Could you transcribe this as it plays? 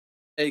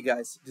Hey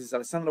guys, this is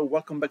Alessandro,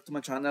 welcome back to my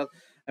channel.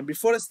 And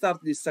before I start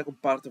this second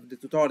part of the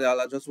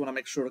tutorial, I just want to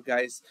make sure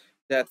guys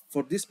that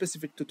for this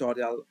specific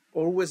tutorial,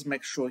 always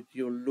make sure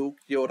you look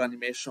your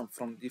animation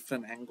from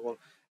different angle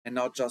and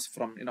not just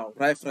from,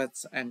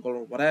 reference angle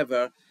or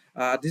whatever.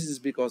 This is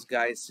because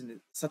guys,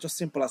 in such a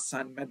simple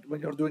assignment,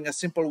 when you're doing a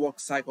simple work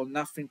cycle,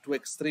 nothing too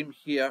extreme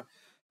here,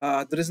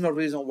 there is no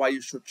reason why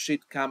you should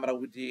cheat camera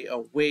with the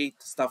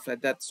weight, stuff like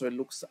that, so it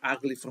looks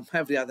ugly from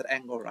every other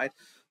angle, right?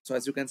 So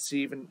as you can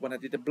see, even when I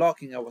did the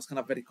blocking, I was kind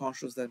of very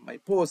conscious that my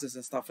poses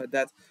and stuff like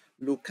that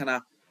look kind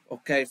of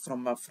okay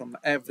from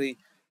every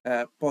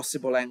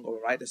possible angle,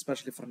 right?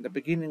 Especially from the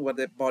beginning where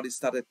the body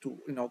started to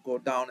go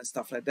down and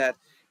stuff like that.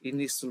 It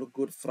needs to look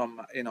good from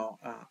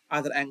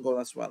other angle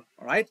as well.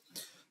 All right.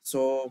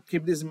 So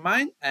keep this in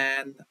mind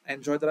and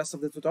enjoy the rest of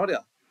the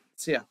tutorial.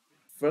 See ya.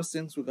 First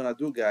things we're gonna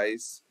do,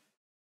 guys,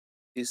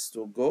 is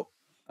to go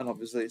and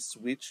obviously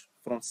switch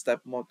from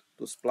step mode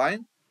to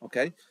spline.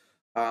 Okay.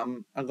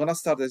 I'm gonna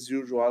start as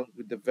usual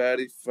with the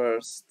very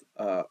first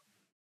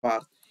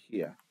part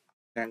here.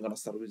 Okay, I'm gonna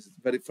start with the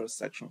very first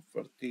section,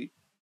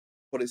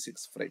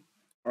 46 frame.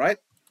 All right,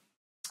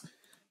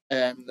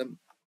 and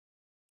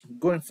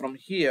going from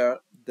here,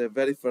 the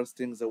very first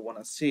things I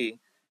wanna see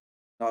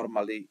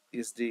normally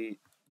is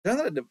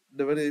generally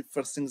the very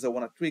first things I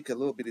wanna tweak a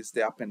little bit is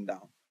the up and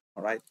down.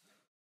 All right,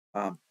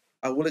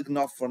 I will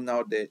ignore for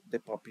now the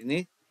poppy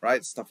knee,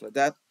 right, stuff like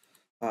that.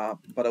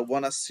 But I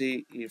wanna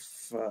see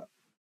if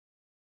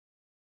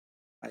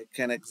I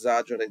can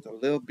exaggerate a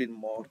little bit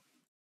more,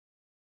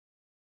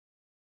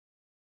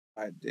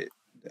 right, the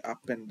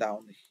up and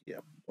down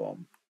here.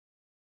 Boom,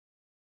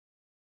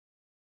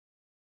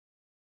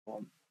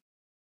 boom.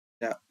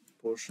 Yeah,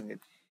 pushing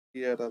it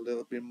here a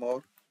little bit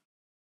more,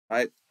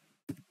 right?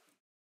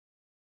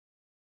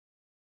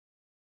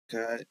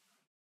 Okay.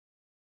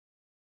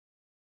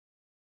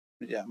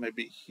 Yeah,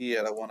 maybe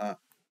here I wanna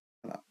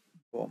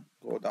boom,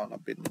 go down a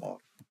bit more.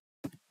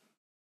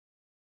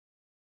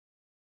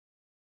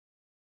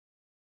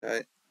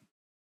 Okay.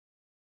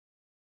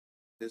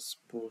 This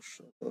push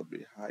a little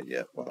bit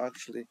higher. Well,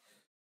 actually, I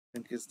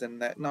think it's the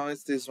neck. No,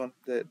 it's this one.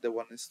 The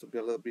one needs to be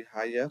a little bit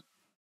higher.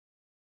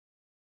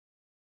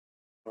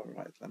 All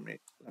right, let me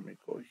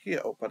go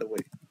here. Oh, by the way,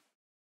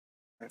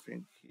 I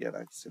think here I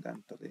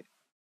accidentally.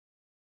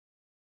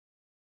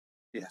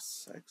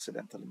 Yes, I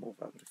accidentally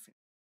moved everything.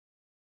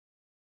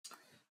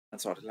 I'm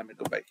sorry. Let me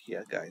go back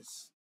here,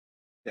 guys.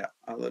 Yeah,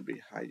 a little bit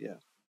higher.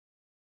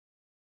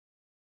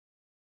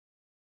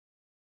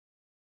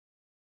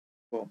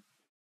 Boom.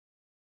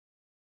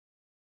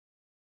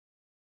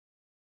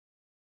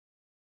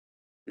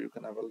 You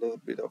can have a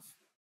little bit of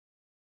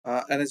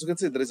and as you can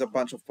see, there is a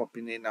bunch of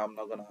popping in. Now I'm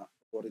not gonna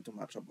worry too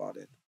much about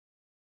it.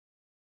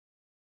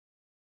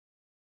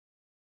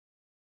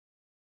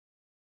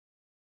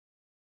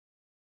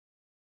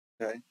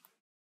 Okay.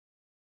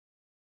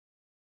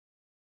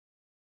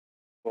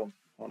 Boom.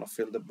 I wanna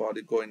feel the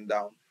body going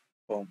down.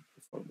 Boom.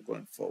 Before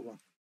going forward.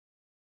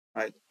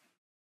 Right.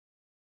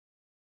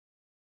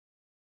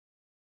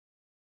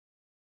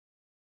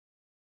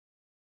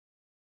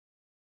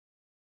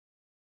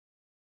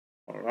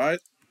 All right.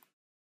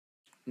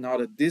 Now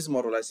that this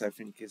more or less I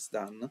think is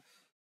done,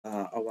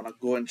 I wanna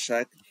go and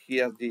check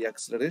here the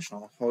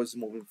acceleration, how it's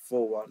moving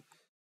forward.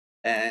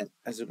 And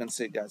as you can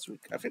see, guys,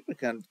 I think we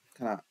can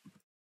kind of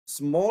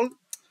small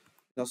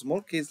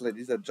small case like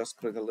this that just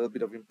create a little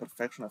bit of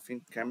imperfection, I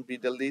think can be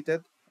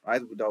deleted,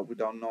 right?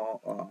 Without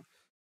no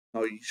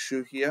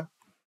issue here,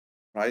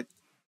 right?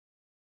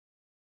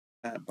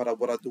 But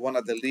what I do want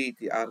to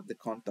delete are the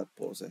contact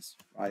poses,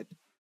 right?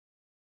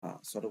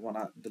 So I want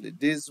to delete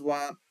this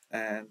one,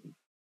 and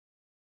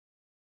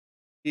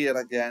here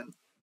again,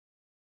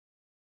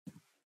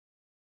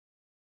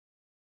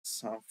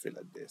 something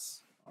like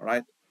this, all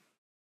right?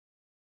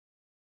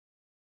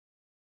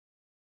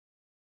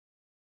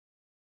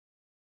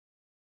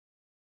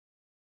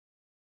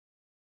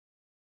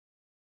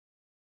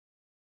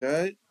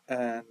 Okay,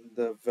 and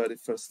the very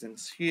first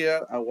things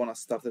here, I want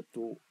to start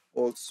to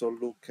also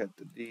look at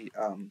the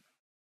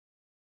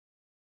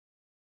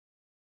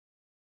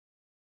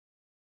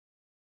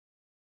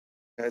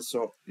okay,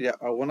 so yeah,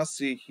 I want to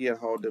see here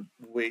how the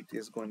weight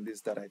is going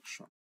this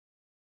direction.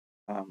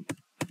 I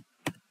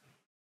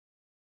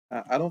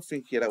don't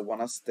think here I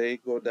want to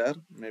go there.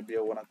 Maybe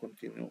I want to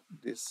continue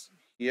this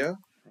here,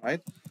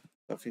 right?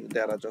 I think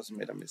there I just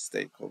made a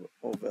mistake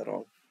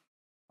overall.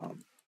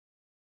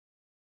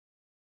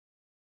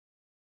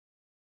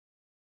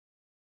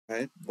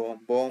 Okay, boom,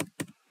 boom.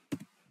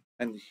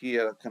 And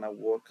here I kind of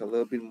work a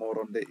little bit more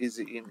on the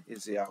easy in,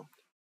 easy out.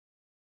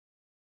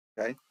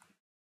 Okay.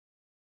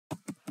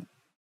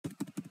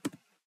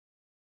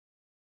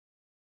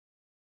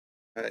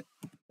 Okay,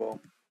 boom.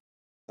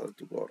 Start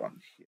to go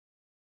around here.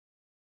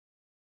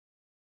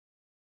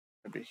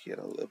 Maybe here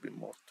a little bit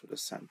more to the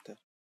center.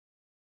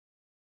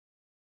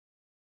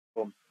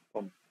 Boom,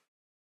 boom.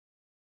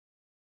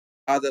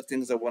 Other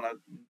things I want to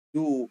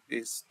do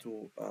is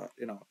to,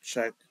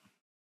 check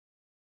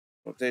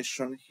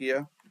rotation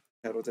here.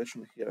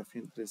 Rotation here, I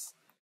think there's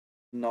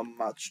not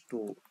much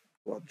to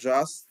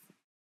adjust.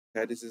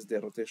 Okay, this is the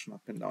rotation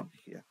up and down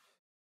here.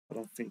 I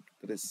don't think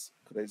there is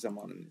crazy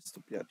amount. It needs to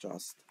be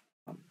adjusted.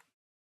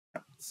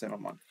 Yeah, same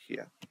amount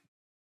here.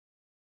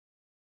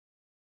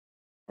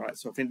 All right,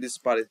 so I think this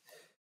part is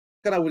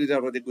kind of we did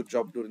a really good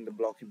job during the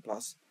blocking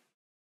plus.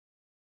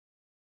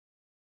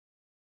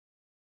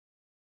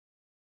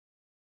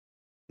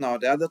 Now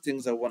the other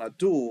things I want to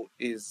do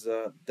is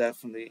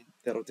definitely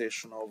the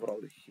rotation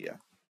overall here,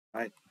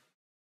 right?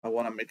 I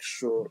want to make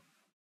sure,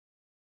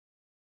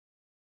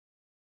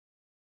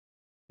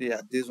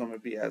 yeah, this one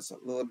maybe has a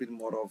little bit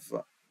more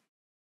of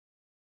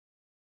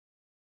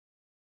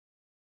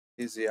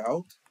easy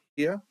out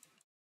here,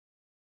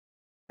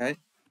 okay?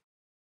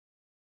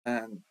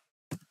 And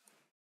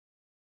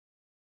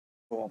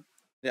boom,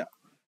 yeah,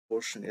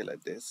 pushing it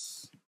like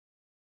this.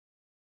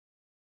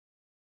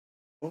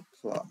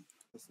 Oops,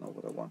 that's not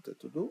what I wanted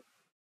to do.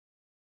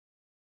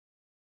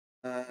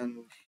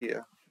 And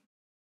here,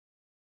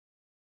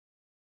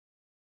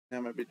 yeah,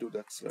 maybe do the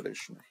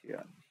acceleration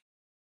here,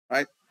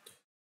 right?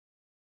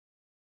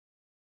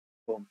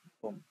 Boom,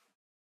 boom,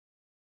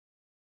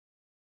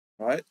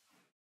 right?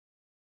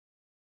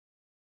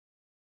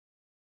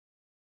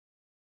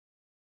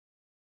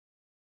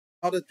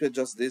 Now that we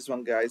adjust this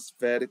one, guys,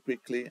 very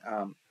quickly,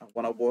 I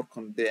want to work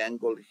on the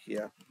angle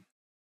here,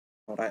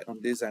 all right, on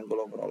this angle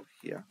overall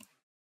here.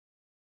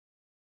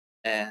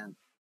 And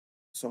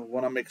so I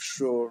want to make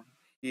sure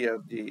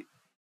here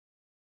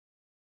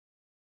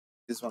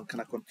this one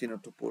can continue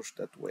to push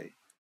that way.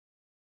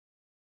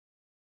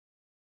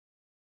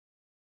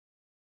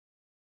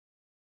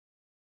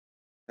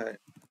 Okay,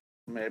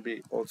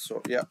 maybe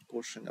also, yeah,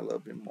 pushing a little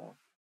bit more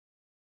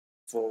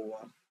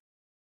forward.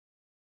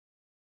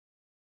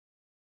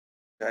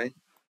 Okay.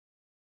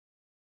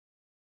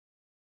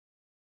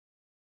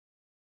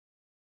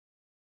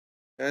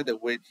 Okay, the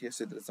weight here,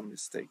 see there's a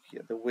mistake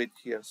here. The weight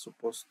here is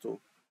supposed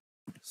to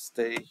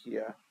stay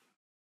here.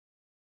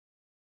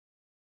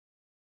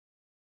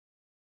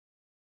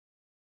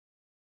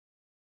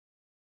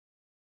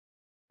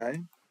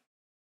 Okay,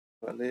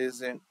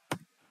 releasing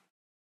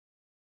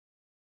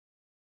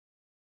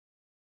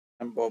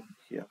and boom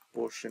here,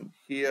 pushing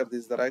here,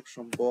 this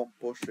direction, boom,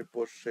 push it,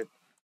 push it.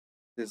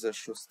 This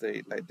should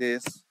stay like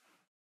this.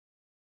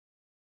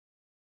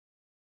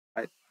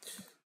 Right.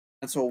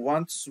 And so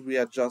once we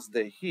adjust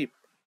the hip,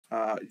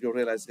 you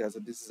realize, guys,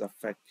 that this is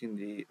affecting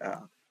the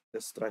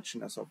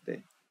stretchiness of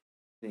the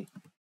knee,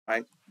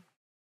 right?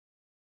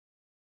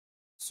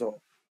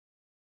 So,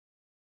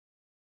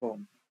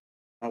 boom.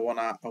 I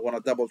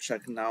wanna double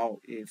check now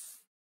if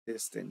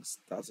these things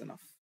doesn't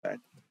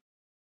affect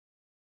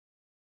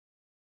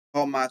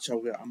how much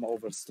I'm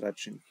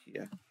overstretching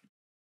here.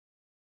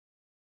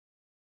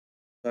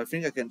 So I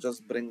think I can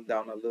just bring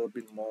down a little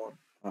bit more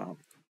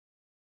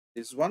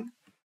this one.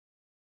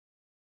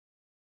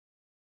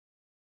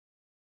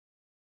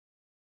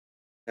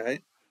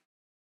 Okay.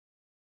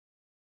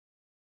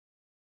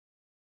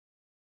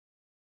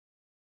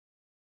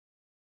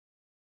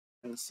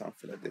 And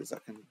something like this I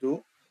can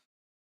do.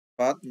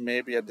 But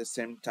maybe at the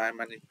same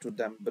time I need to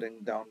then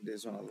bring down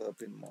this one a little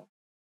bit more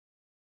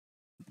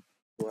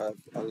to have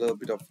a little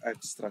bit of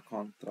extra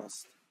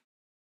contrast.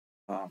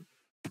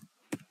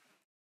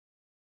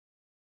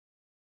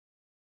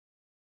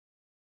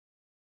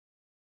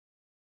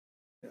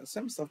 Yeah,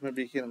 same stuff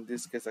maybe here in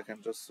this case I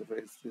can just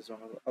raise this one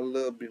a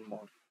little bit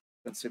more.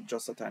 You can see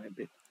just a tiny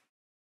bit.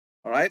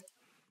 All right.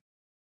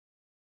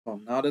 So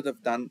now that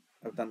I've done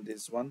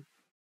this one.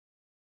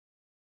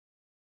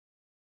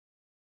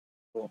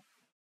 So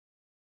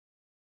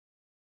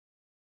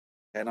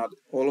and now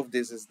all of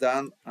this is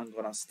done, I'm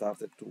gonna start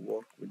to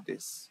work with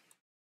this.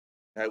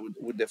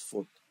 With the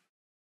foot.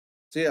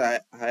 See, I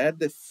had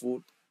the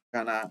foot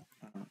kind of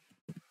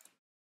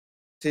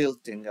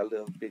tilting a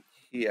little bit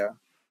here.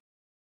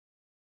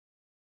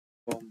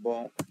 Boom,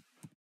 boom.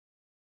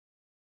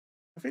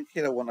 I think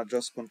here I want to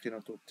just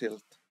continue to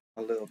tilt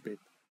a little bit.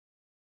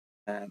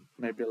 And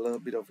maybe a little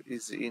bit of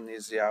easy in,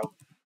 easy out.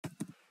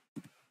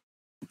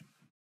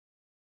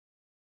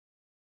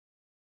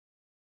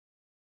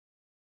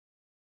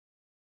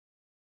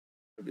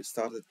 Maybe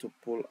started to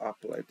pull up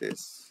like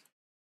this.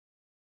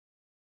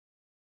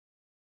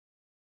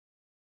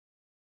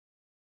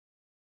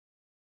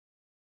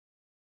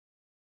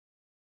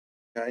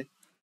 Okay.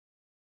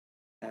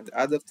 And the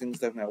other things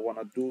that I want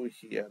to do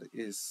here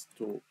is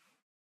to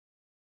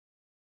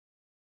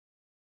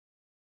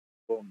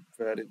boom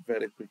very,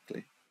 very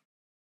quickly.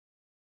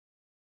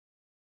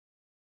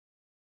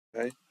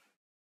 Okay.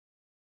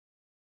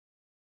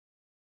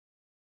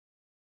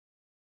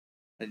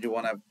 And you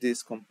want to have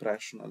this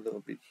compression a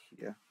little bit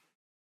here.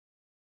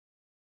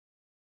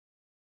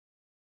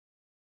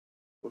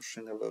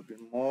 Pushing a little bit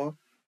more.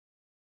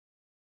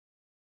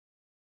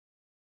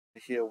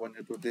 Here, when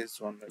you do this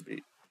one,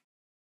 maybe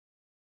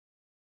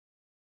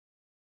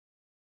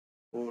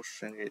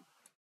pushing it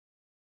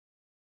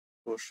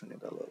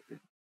a little bit.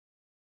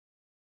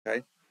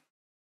 Okay.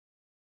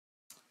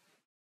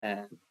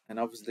 And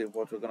obviously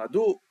what we're gonna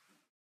do,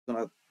 we're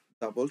gonna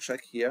double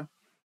check here.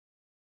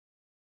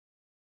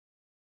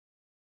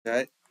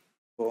 Okay,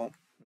 boom,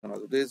 We're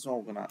gonna do this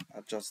one. We're gonna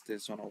adjust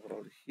this one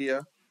overall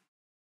here,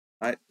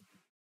 right?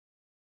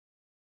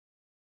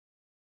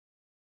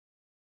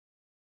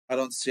 I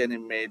don't see any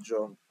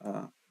major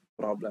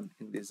problem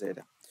in this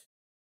area.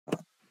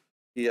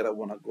 Here I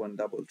want to go and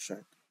double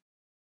check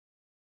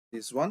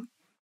this one.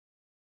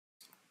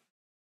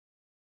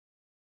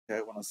 Okay,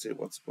 I want to see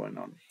what's going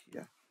on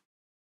here.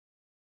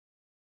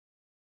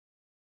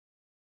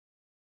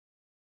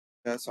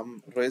 Okay, so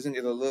I'm raising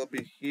it a little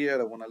bit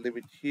here. I want to leave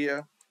it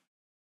here.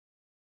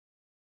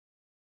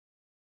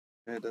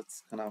 Okay,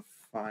 that's kind of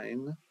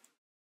fine.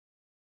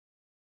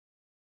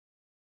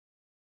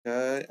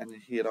 Okay, and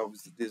here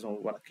obviously this one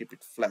we want to keep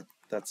it flat.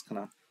 That's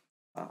kind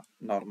of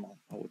normal,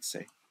 I would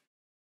say.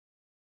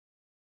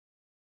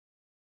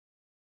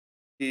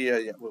 Here,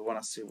 yeah, we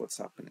want to see what's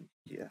happening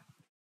here.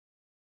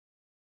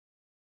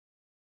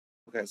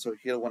 Okay, so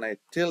here when I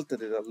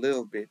tilted it a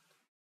little bit,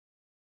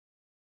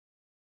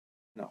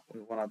 no, we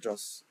want to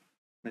just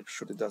make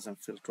sure it doesn't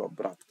feel too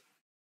abrupt.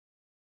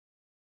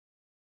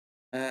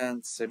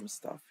 And same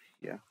stuff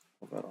here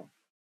overall,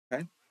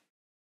 okay?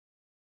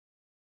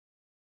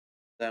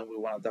 Then we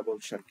want to double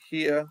check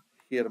here.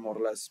 Here more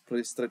or less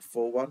pretty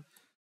straightforward,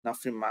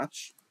 nothing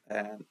much.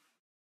 And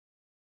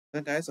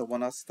then guys, I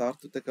want to start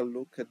to take a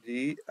look at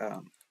the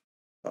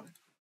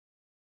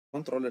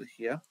controller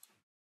here.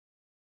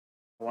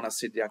 I want to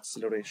see the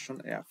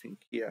acceleration. And I think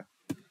here,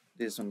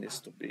 this one needs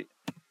to be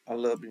a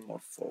little bit more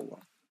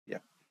forward. Yeah.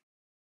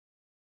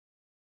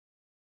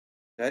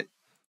 Okay.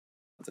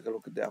 Let's take a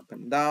look at the up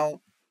and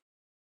down.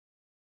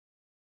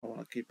 I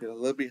want to keep it a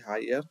little bit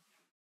higher.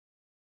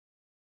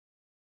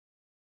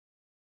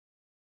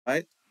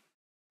 Right.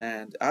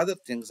 And other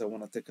things I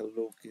want to take a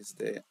look is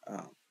the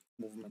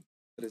movement.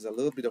 There is a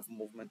little bit of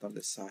movement on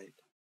the side.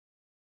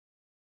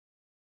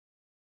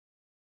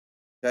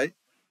 Okay.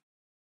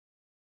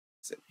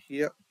 So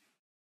here.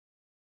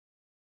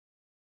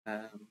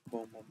 And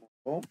boom, boom, boom,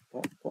 boom,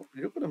 boom, boom.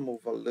 You're going to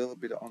move a little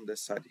bit on the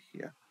side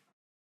here.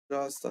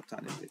 Just a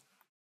tiny bit.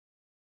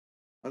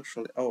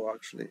 Actually,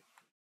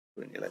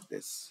 doing it like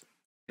this.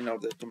 In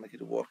order to make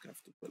it work, I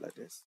have to do it like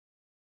this.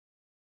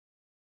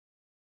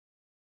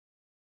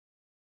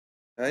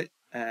 Okay,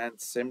 and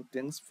same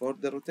things for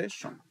the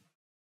rotation.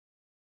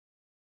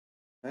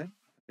 Okay, I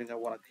think I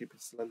want to keep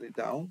it slightly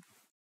down.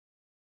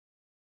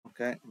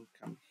 Okay, and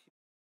come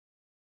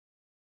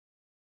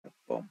here.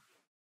 Boom.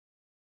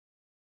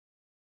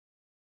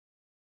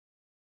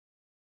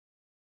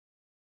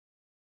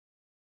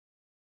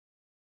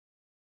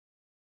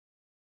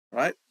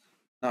 Right,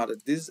 now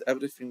that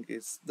everything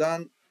is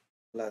done,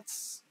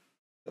 let's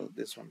build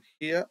this one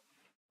here.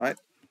 Right,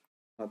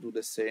 I'll do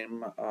the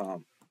same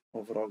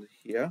overall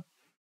here.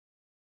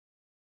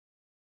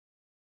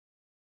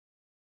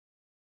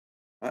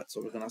 Right,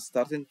 so we're gonna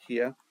start in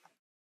here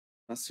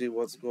and see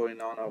what's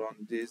going on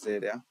around this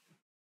area.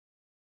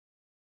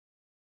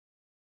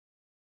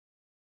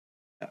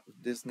 Yeah,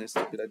 this needs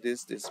to be like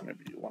this. This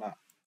maybe you wanna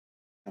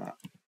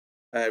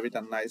have it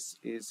a nice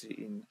easy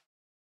in.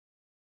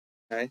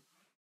 Okay,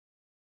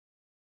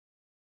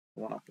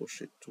 don't wanna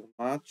push it too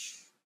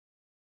much.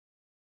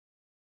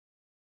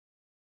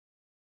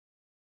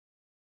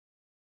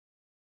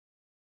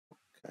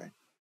 Okay,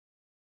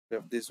 we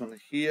have this one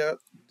here.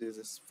 This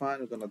is fine.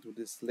 We're gonna do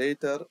this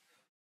later.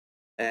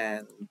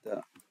 And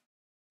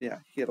yeah,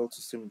 here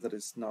also seems there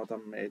is not a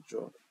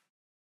major,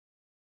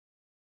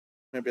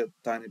 maybe a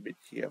tiny bit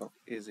here of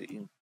easy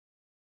in.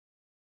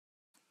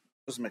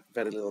 Just make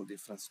very little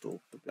difference to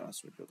be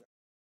honest with you guys.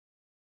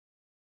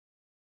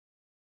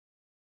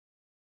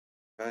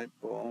 Okay,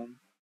 boom.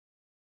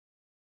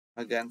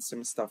 Again,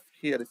 same stuff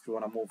here. If you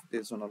want to move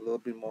this one a little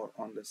bit more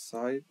on the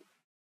side,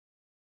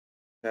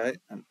 okay,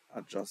 and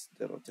adjust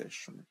the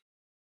rotation.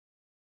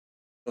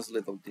 Just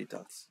little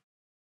details.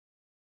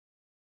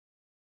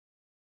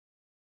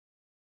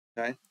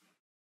 Okay,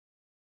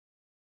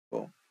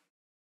 boom.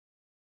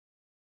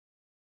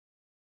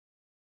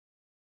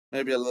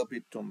 Maybe a little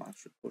bit too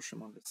much. We push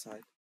him on the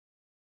side.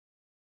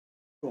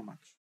 Too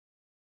much.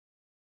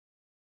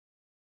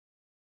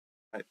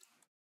 Right.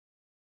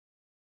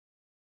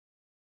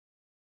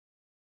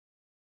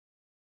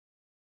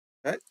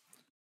 Okay.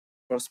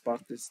 First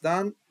part is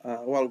done.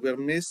 Well, we're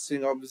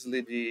missing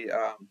obviously the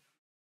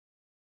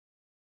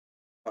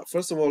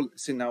first of all,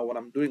 see now when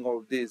I'm doing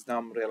all this, now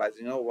I'm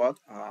realizing, you know what,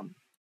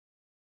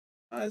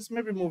 it's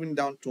maybe moving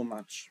down too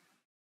much,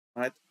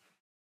 right?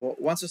 Well,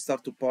 once you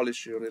start to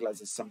polish, you realize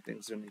there's some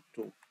things you need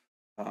to,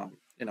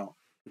 you know,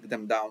 pick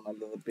them down a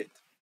little bit.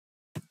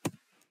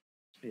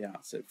 Yeah,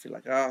 so you feel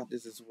like,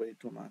 this is way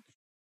too much.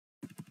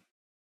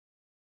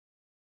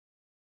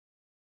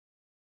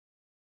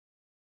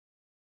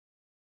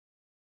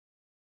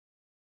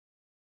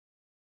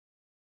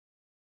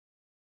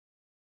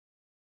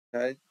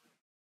 Okay.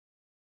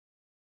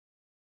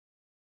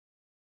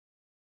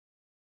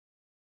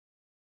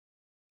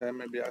 Okay,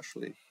 maybe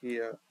actually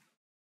here.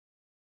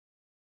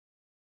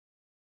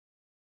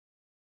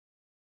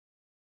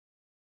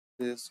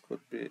 This could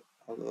be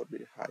a little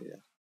bit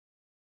higher.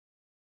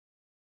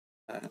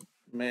 And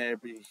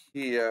maybe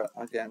here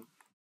again.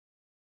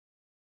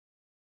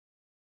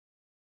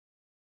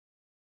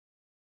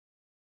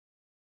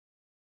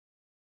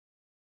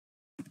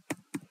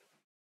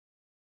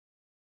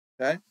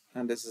 Okay,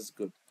 and this is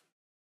good.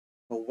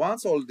 So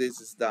once all this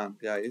is done,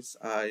 guys,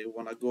 I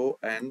want to go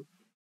and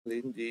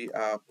clean the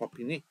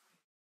poppy knee.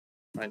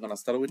 I'm gonna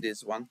start with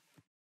this one.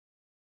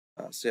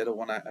 So I don't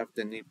want to have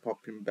the knee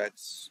popping back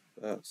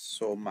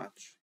so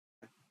much.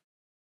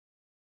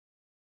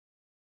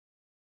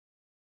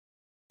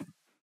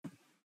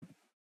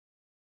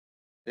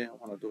 Okay, I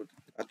want to do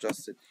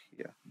adjust it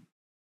here.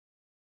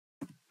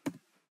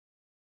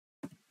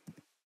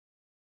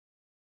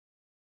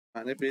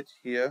 Tiny bit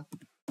here,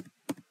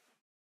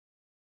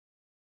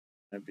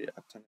 maybe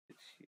a tiny bit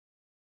here.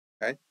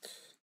 Okay,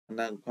 and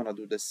then I'm gonna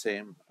do the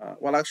same.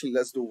 Well, actually,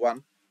 let's do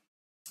one.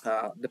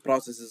 The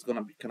process is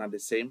gonna be kind of the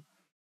same,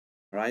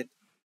 right?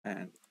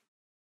 And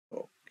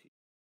okay,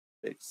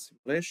 big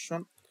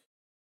simulation.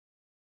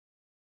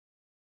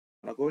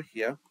 I'm gonna go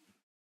here,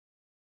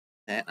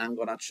 and I'm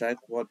gonna check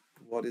what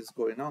is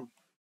going on.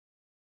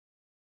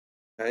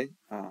 Okay.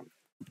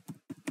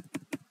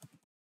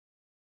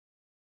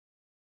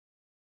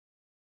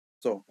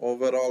 So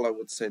overall, I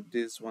would say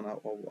this one, I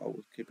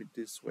would keep it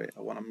this way.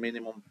 I want a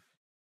minimum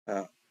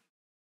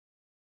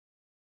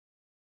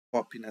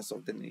poppiness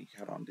of the knee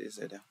around this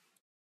area.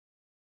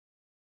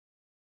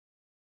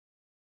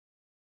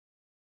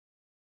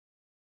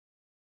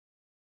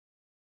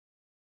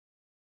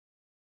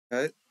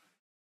 Okay.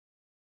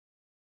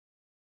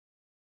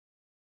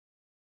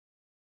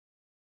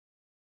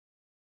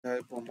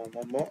 Okay, boom, boom,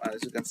 boom, boom. And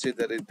as you can see,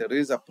 there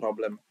is a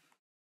problem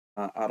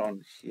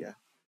around here.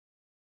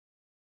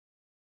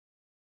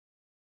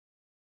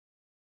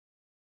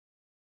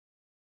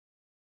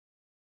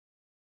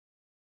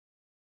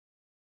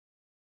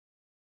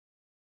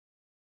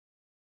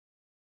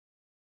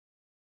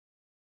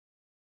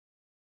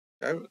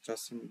 Okay,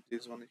 adjusting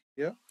this one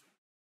here.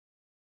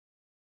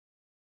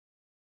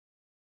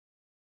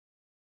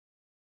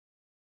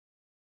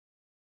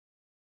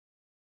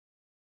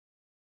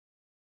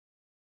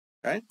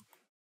 Okay.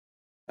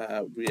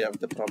 We have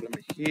the problem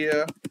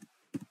here.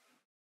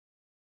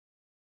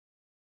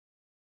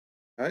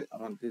 Okay,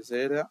 around this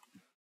area.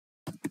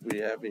 We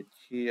have it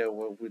here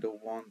where we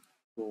don't want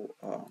to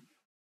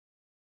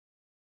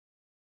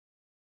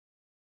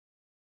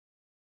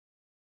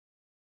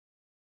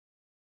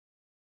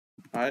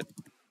right.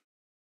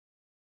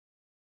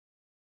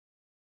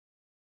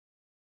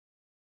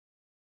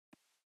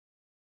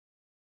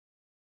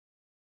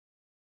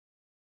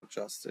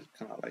 Adjust it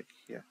kind of like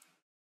here.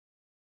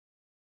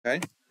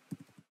 Okay.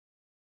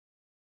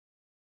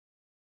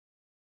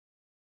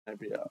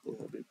 Maybe a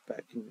little bit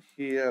back in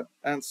here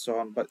and so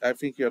on, but I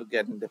think you're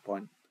getting the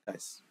point,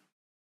 guys.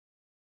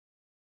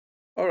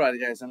 All right,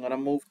 guys, I'm gonna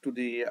move to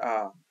the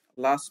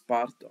last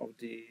part of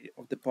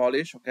the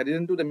polish. Okay, I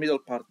didn't do the middle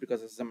part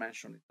because, as I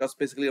mentioned, just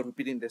basically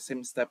repeating the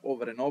same step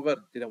over and over.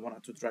 Didn't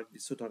want to drag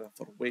this tutorial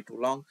for way too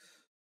long.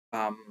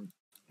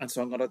 And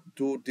so I'm gonna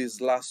do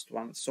this last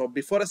one. So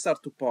before I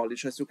start to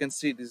polish, as you can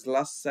see, this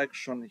last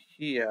section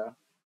here,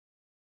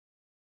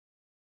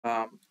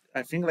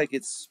 I think like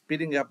it's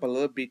speeding up a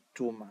little bit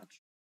too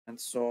much.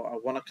 And so I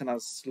wanna kind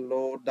of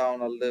slow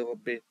down a little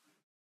bit.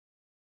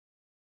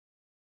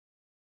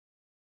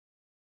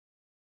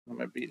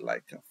 Maybe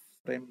like a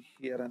frame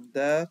here and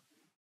there.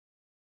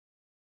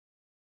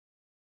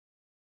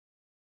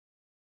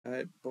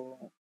 Okay,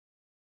 boom.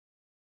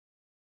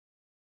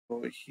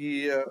 Go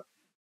here,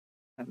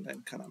 and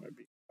then kind of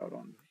maybe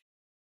around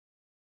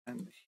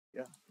and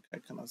here. I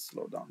kind of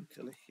slow down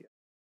till here.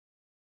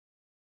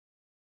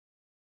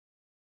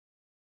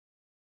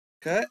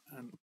 Okay,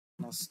 and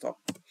I'll stop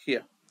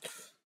here.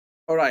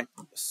 All right,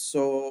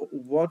 so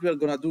what we're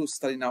gonna do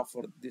starting now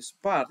for this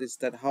part is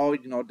that how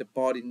the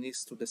body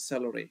needs to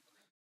decelerate.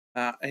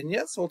 And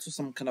yes, also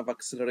some kind of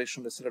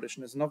acceleration.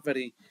 Deceleration is not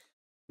very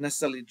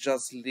necessarily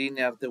just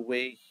linear the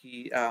way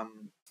he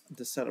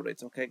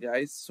decelerates. Okay,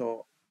 guys,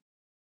 so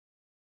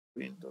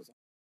Windows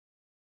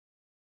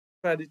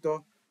editor,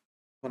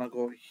 gonna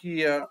go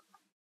here,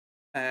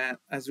 and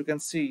as you can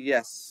see,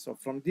 yes, so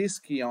from this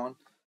key on,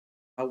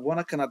 I want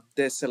to kind of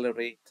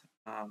decelerate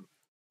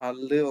a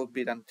little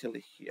bit until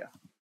here.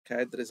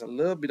 Okay, there is a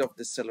little bit of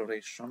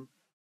deceleration,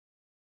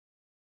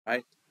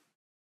 right?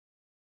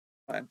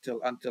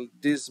 Until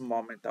this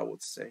moment, I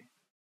would say.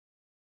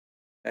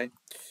 Okay.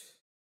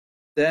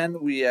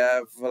 Then we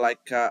have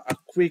like a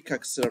quick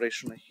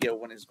acceleration here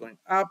when it's going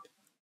up,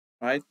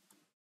 right?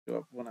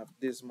 You want to have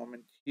this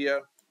moment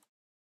here.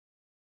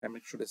 And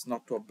make sure it's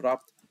not too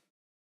abrupt.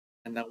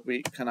 And then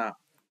we kind of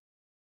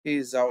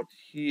ease out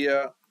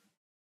here,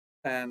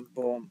 and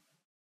boom.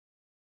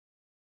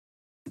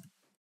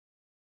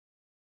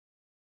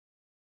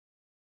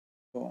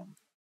 Boom.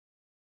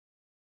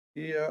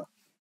 Here,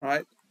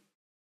 right?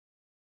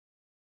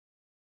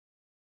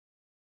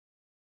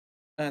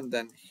 And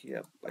then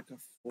here, like a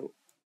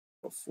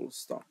full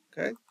stop,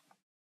 okay?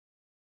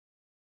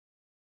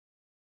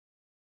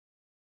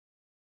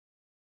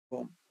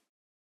 Boom.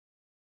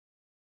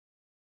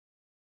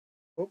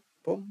 Boom,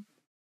 boom.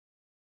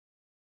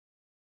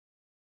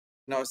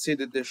 Now see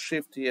that the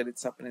shift here,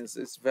 it's happening,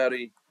 is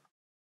very,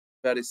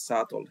 very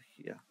subtle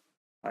here,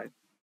 right?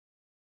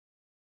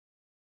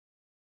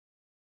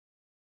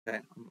 Okay,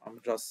 I'm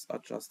just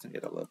adjusting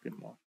it a little bit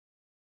more.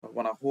 I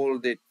want to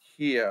hold it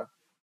here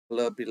a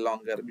little bit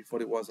longer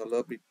before it was a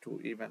little bit too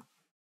even.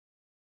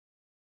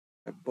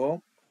 Okay,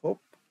 boom,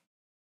 hop,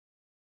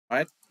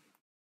 right?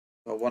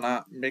 So I want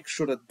to make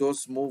sure that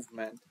those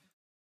movements,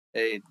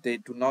 they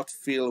do not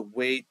feel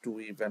way too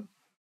even,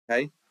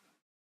 okay?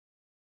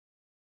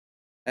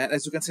 And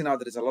as you can see now,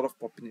 there is a lot of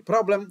popping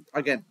problem.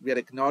 Again, we are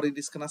ignoring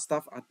this kind of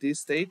stuff at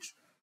this stage,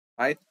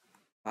 right?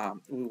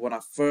 We want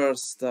to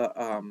first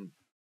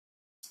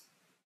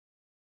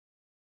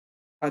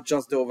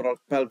adjust the overall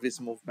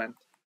pelvis movement,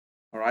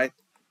 all right?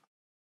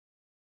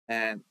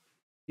 And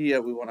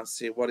here we want to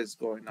see what is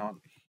going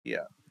on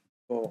here.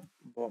 Boom,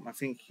 boom. I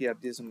think here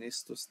this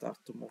needs to start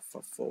to move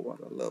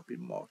forward a little bit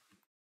more,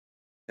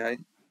 okay?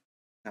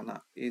 Kind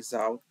of ease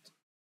out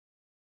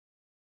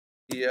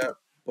here,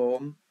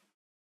 boom.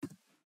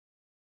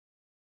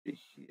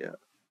 Here,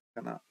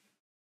 kind of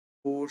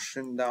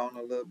pushing down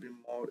a little bit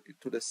more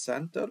to the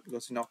center,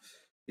 because you know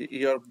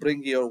you're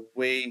bringing your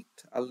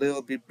weight a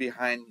little bit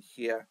behind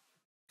here,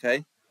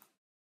 okay?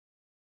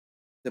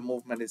 The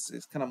movement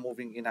is kind of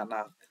moving in an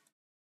arc,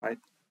 right?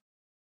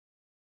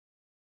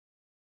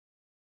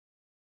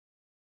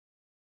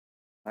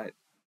 Right,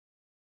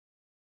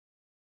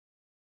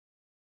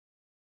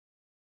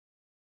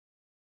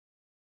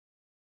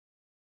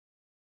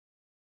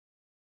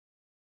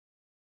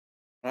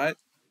 right.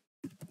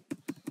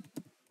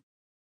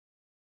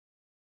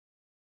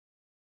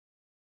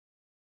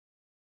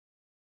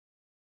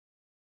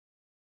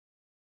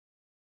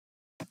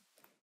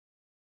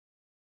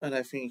 And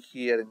I think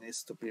here it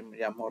needs to be,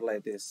 yeah, more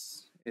like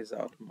this, is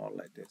out more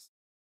like this.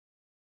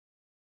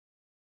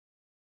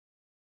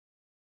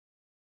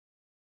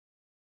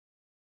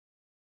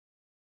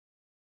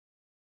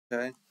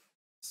 Okay,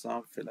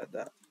 something like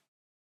that.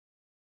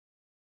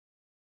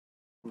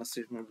 Let's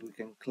see if maybe we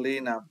can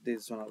clean up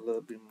this one a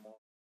little bit more.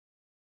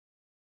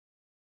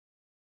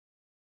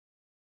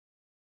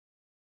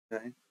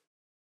 Okay.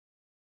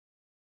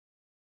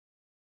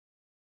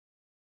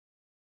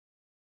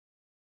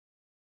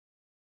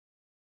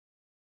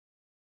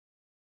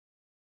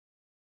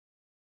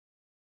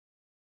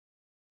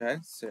 Okay,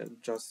 so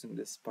adjusting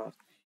this part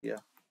here.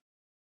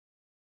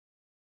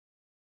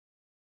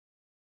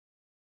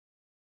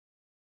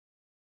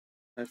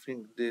 I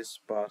think this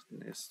part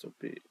needs to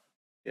be,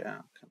 yeah,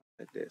 kind of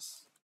like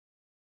this.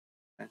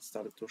 And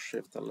started to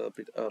shift a little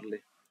bit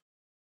early.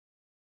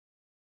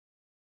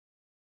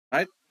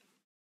 Right?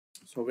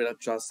 So we're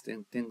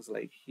adjusting things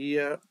like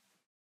here.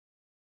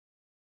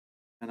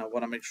 And I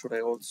want to make sure I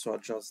also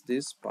adjust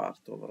this part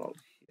overall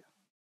here.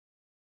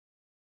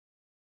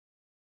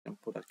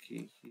 And put a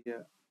key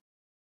here.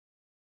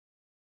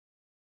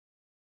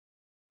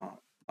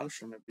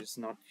 Actually, maybe it's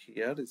not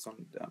here, it's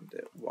on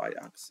the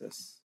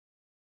y-axis.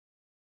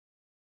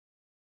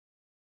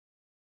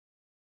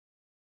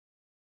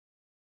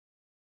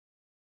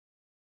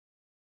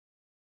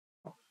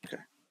 Okay,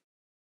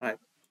 right.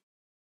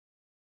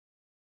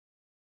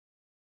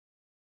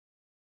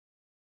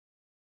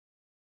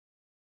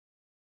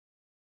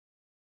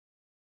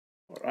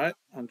 All right,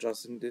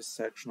 adjusting this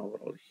section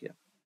overall here.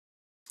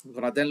 I'm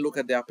gonna then look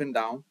at the up and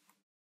down,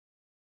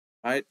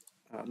 right?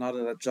 Now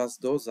that I adjust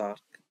those arc,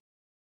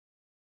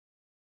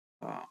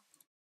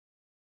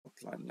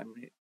 outline, let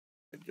me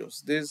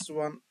adjust this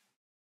one.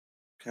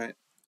 Okay.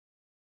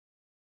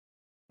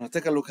 Now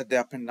take a look at the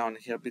up and down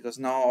here, because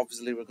now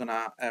obviously we're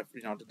gonna have,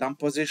 you know, the down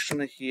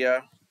position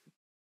here,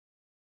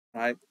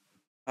 right?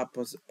 Up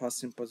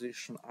passing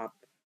position up.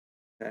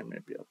 Okay,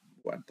 maybe I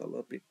went a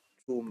little bit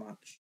too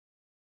much.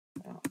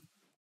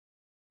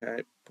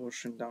 Okay,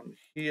 pushing down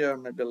here,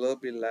 maybe a little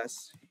bit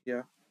less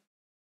here.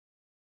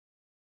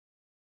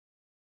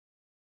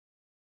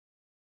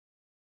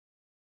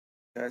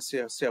 Okay,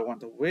 see, I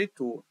went way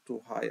too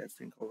high, I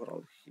think,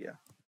 overall here.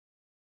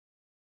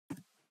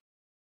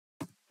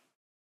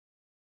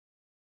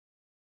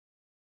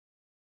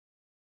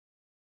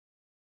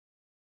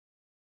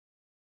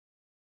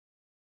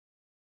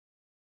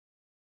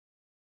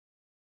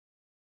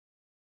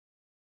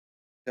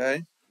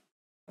 Okay,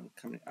 I'm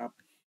coming up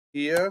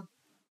here.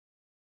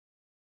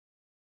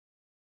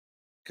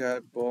 Okay,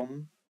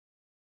 boom.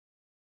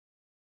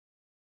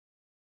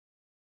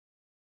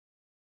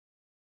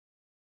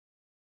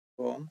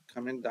 Boom,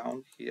 coming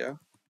down here.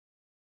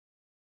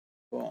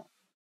 Boom,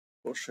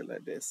 push it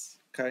like this.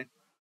 Okay.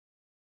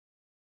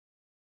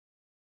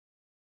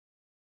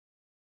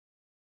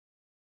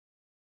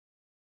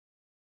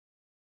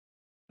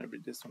 Maybe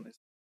this one is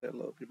a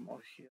little bit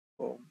more here.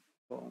 Boom,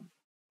 boom,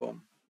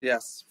 boom.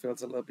 Yes,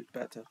 feels a little bit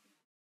better.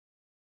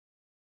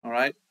 All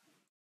right.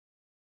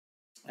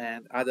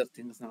 And other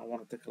things now, I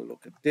want to take a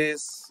look at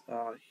this.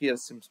 Here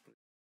seems pretty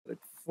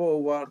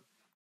straightforward.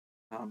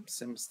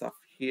 Same stuff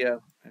here.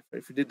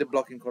 If you did the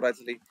blocking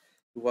correctly,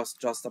 it was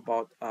just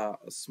about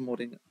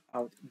smoothing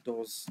out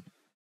those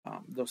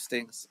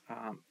things.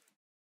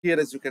 Here,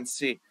 as you can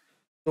see,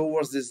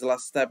 towards this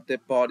last step, the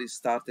body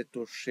started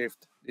to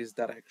shift this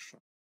direction.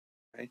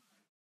 Okay.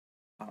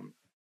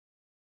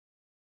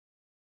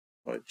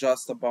 So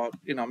just about,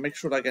 make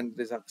sure again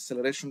this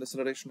acceleration,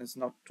 deceleration is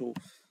not too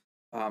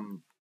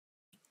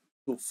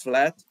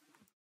flat,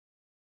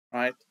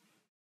 right?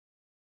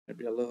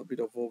 Maybe a little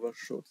bit of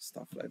overshoot,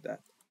 stuff like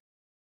that.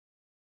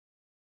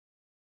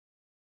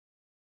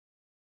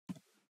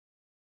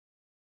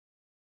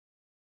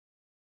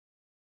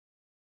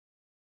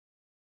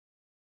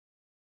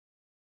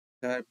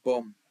 Okay,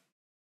 boom.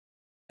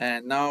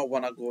 And now I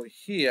want to go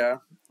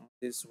here on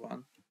this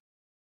one.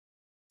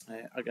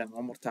 Again,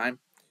 one more time.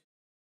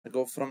 I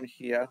go from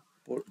here,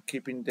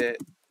 keeping the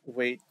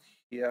weight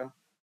here.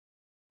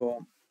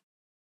 Boom.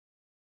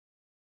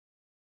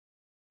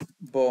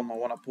 Boom. I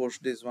want to push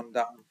this one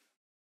down.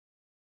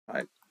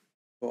 Right.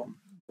 Boom.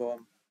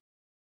 Boom.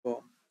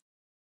 Boom.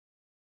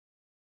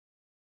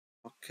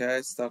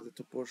 Okay, started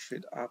to push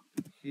it up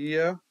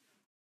here.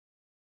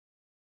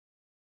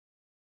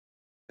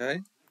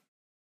 Okay.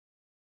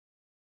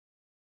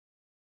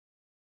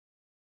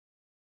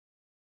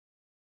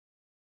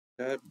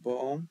 Okay,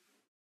 boom.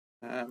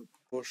 And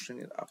pushing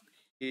it up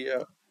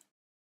here.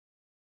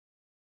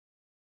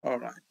 All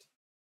right.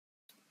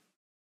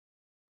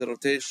 The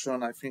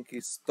rotation, I think,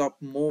 is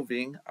stop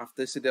moving.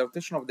 After see the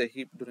rotation of the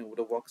hip during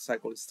the walk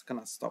cycle is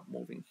gonna stop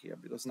moving here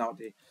because now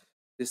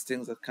these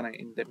things are kind of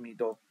in the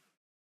middle.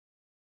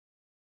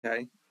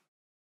 Okay.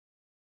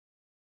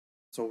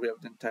 So we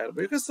have the entire,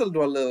 but you can still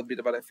do a little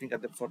bit, but I think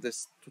for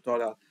this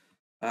tutorial,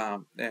 yeah,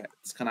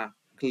 it's kind of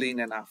clean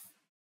enough.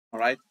 All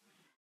right.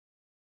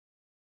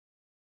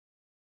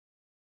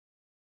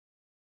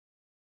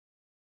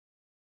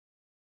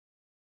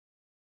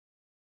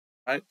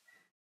 Right.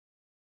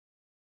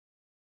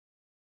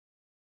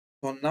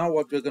 So now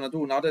what we're gonna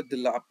do, now that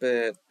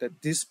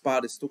that this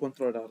part is two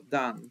controllers are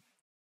done,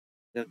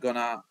 we're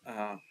gonna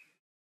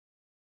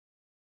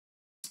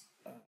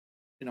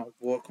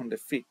work on the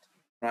feet,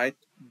 right?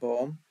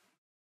 Boom.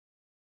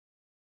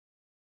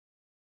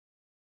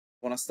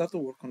 Wanna start to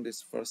work on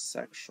this first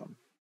section,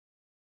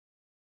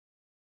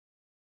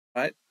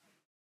 right?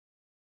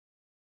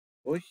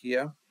 Go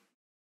here.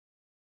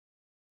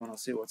 Wanna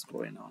see what's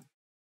going on.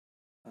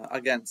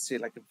 Again, see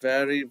like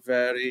very,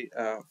 very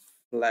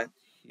flat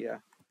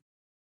here.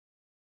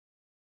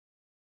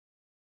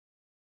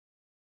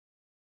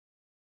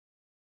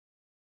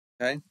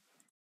 Okay.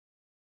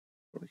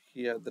 For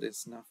here, there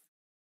is nothing.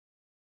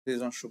 This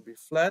one should be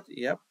flat.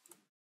 Yep.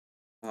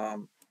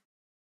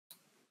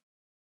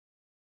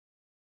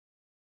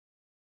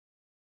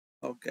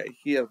 Okay,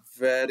 here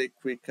very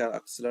quick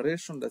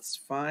acceleration. That's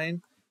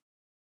fine.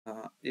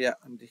 Yeah,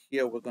 and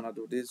here we're gonna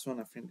do this one.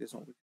 I think this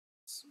one we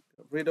can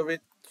get rid of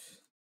it.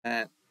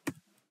 And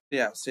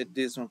yeah, see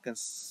this one can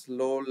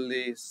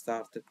slowly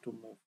start to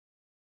move.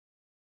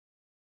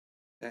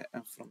 Okay,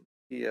 and from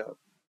here,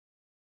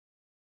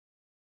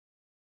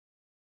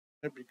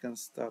 maybe you can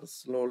start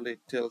slowly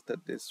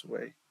tilted this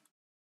way.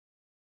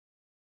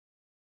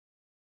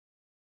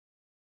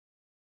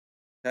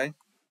 Okay,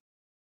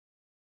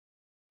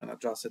 and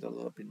adjust it a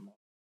little bit more.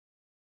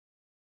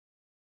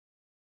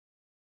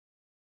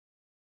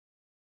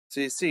 So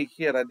you see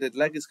here, the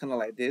leg is kind of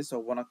like this. So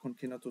I want to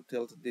continue to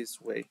tilt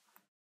this way,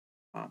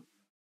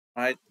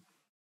 right?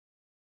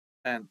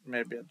 And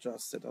maybe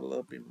adjust it a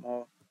little bit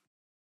more.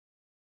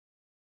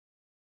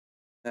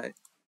 Okay.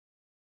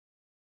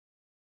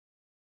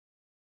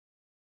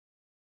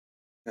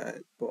 Okay,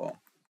 boom.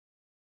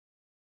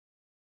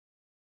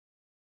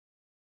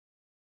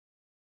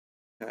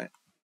 Okay,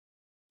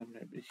 and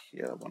maybe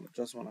here I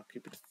just want to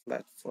keep it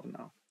flat for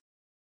now.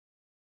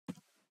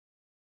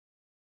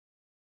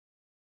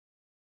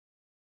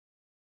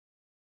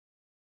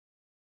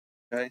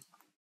 Okay.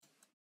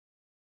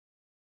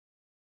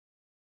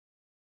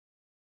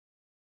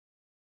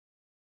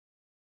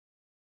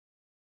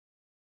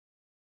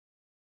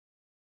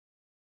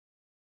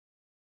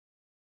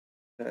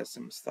 There's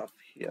some stuff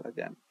here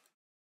again.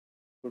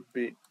 Could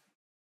be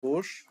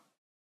push.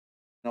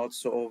 And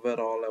also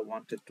overall, I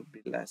want it to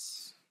be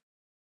less.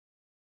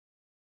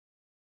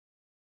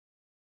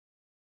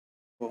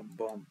 Boom,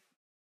 boom.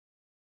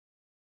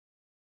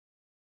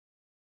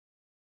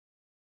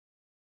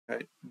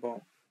 Okay,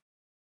 boom.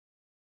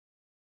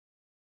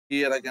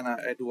 Here again,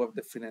 I do have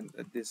the feeling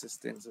that this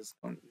things is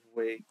going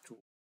way too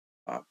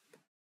up.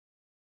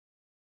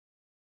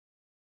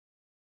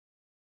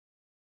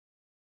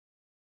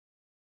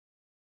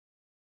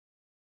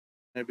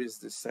 Maybe it's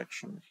this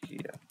section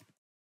here.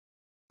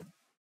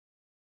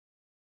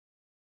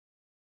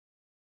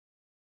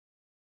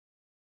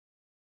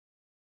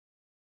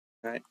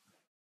 Okay.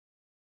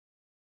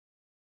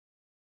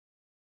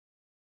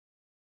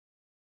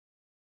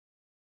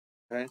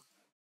 Okay.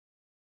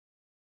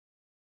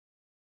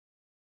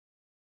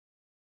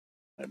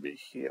 Maybe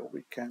here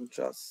we can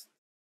just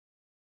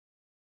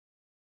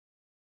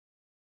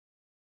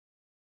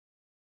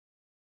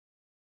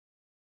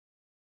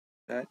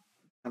okay,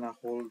 kind of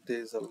hold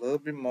this a little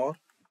bit more.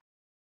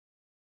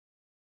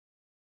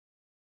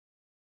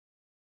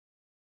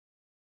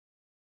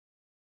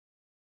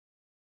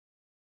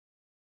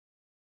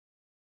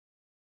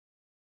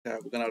 Okay,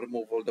 we're gonna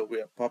remove all the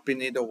weird popping.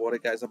 Don't worry,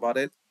 guys, about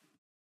it.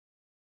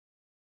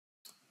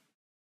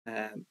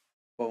 and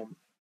boom.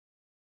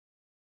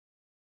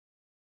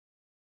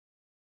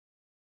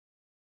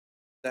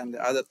 Then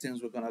the other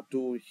things we're gonna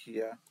do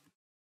here,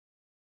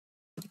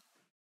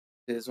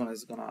 this one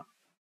is gonna,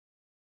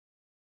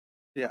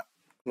 yeah,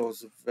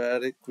 close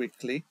very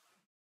quickly.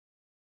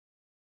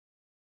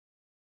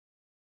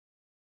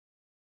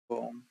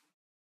 Boom.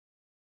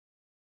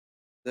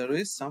 There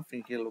is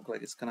something here look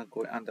like it's gonna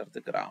go under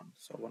the ground,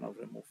 so I wanna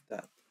remove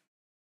that.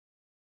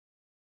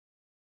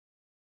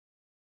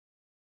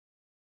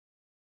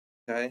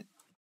 Okay,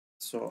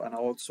 so, and I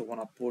also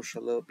wanna push a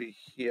little bit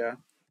here.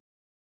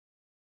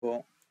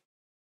 Boom.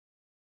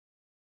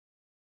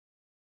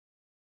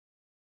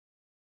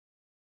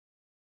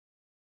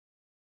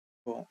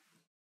 Boom.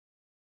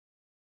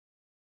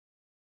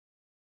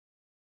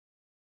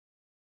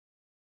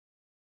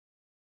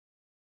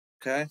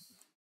 Okay,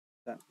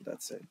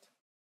 that's it.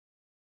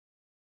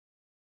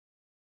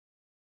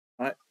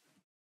 All right,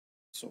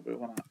 so we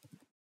wanna,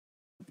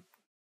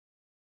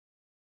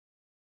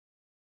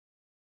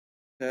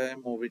 okay,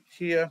 move it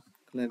here,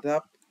 clean it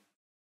up.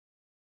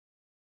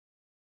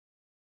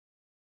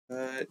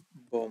 Okay,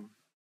 boom.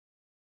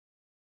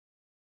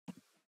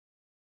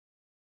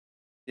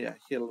 Yeah,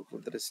 here look,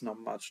 there is not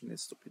much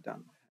needs to be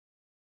done.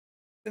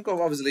 Think of,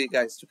 obviously,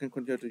 guys, you can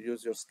continue to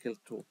use your skill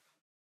to,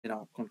 you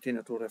know,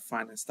 continue to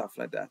refine and stuff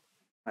like that,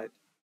 right?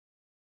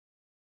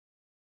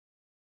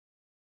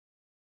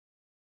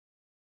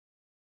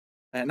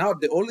 And now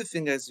the only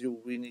thing as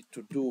we need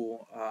to do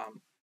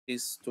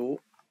is to,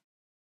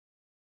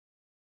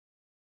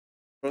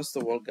 first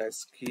of all,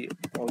 guys, key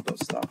all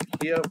those stuff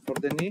here for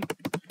the knee,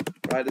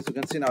 right? As you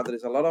can see now, there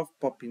is a lot of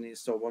poppy knee.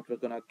 So what we're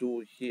gonna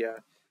do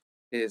here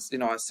is, you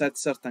know, I set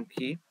certain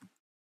key,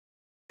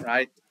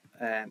 right?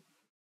 And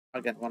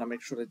again, want to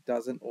make sure it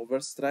doesn't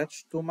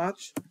overstretch too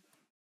much,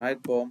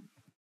 right? Boom.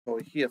 So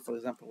here, for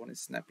example, when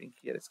it's snapping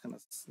here, it's gonna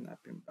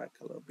snapping back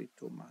a little bit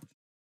too much.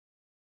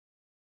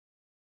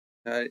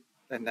 Okay,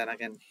 and then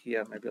again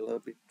here, maybe a little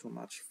bit too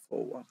much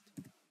forward.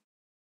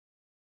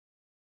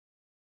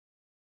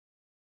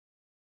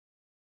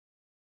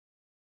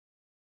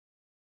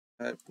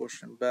 Okay,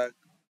 pushing back,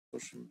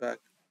 pushing back.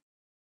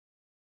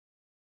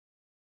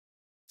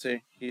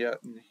 See here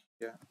and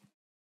here.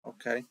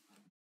 Okay,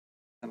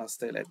 and I'll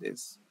stay like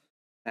this.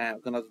 And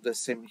I'm gonna do the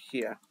same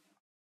here.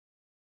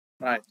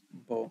 Right,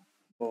 boom,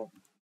 boom.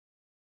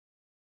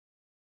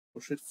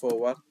 Push it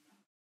forward.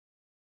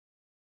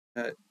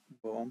 Okay,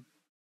 boom.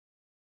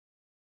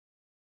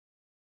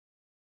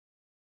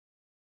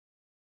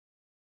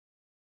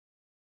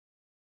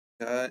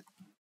 Okay,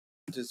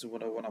 this is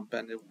what I want to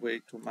bend it way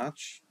too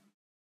much.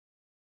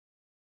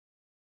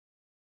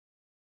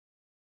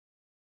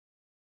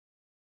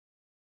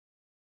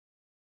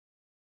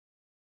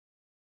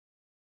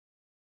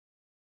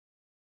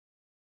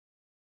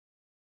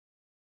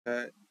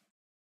 Okay.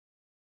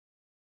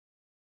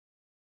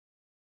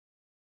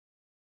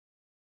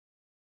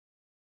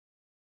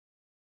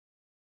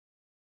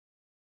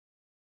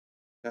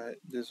 Okay,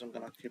 this I'm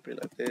gonna keep it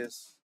like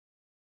this.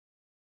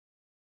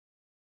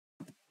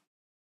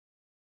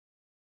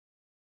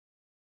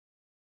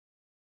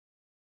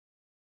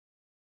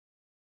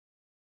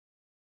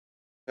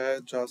 Okay,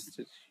 adjust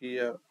it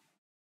here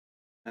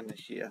and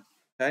here.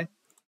 Okay,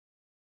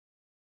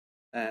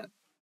 and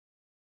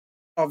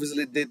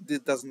obviously this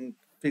doesn't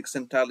fix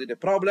entirely the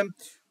problem.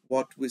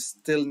 What we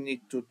still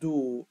need to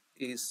do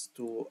is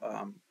to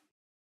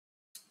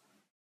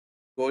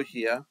go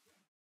here,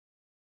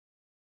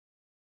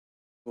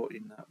 go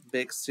in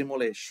bake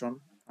simulation,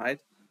 right?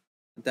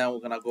 Then we're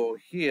gonna go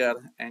here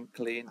and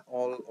clean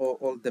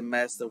all the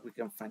mess that we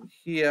can find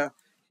here.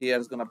 Here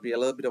is gonna be a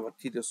little bit of a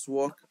tedious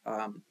work,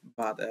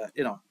 but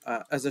you know,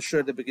 as I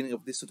showed at the beginning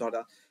of this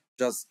tutorial,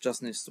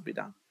 just needs to be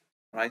done,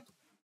 right?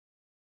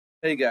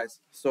 Hey guys,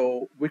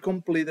 so we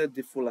completed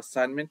the full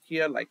assignment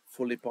here, like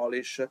fully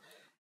polished.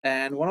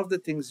 And one of the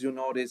things you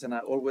notice, and I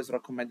always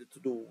recommend it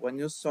to do, when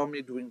you saw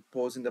me doing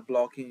posing the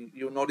blocking,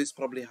 you notice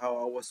probably how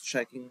I was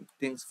checking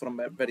things from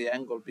every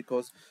angle,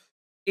 because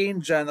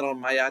in general,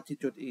 my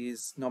attitude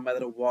is no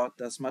matter what,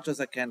 as much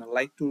as I can, I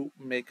like to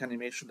make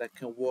animation that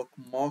can work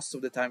most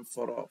of the time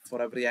for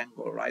every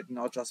angle, right?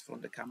 Not just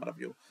from the camera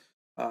view.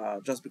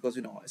 Just because,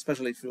 you know,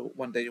 especially if you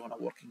one day you want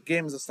to work in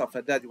games and stuff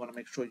like that, you want to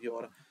make sure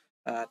your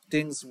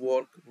things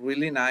work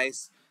really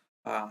nice.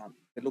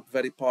 They look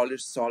very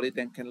polished, solid,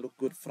 and can look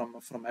good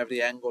from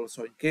every angle.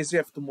 So in case you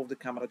have to move the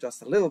camera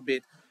just a little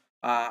bit,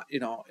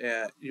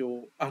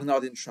 you are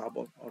not in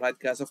trouble. All right,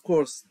 guys. Of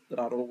course, there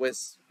are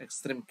always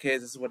extreme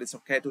cases where it's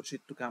okay to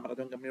cheat to camera.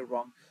 Don't get me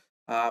wrong.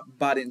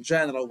 But in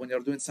general, when you're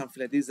doing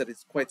something like this, that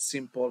is quite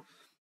simple.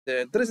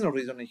 There is no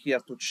reason here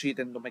to cheat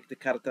and to make the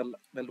character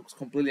that looks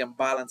completely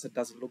unbalanced and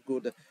doesn't look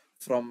good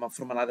from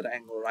another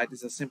angle, right?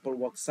 It's a simple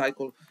work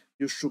cycle.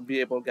 You should be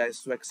able, guys,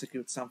 to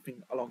execute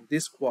something along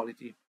this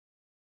quality,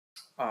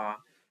 uh,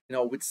 you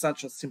know, with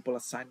such a simple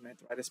assignment,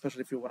 right?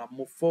 Especially if you want to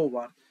move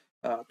forward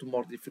to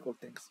more difficult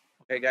things.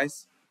 Okay,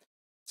 guys.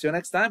 See you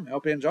next time. I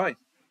hope you enjoy.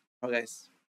 Bye, guys.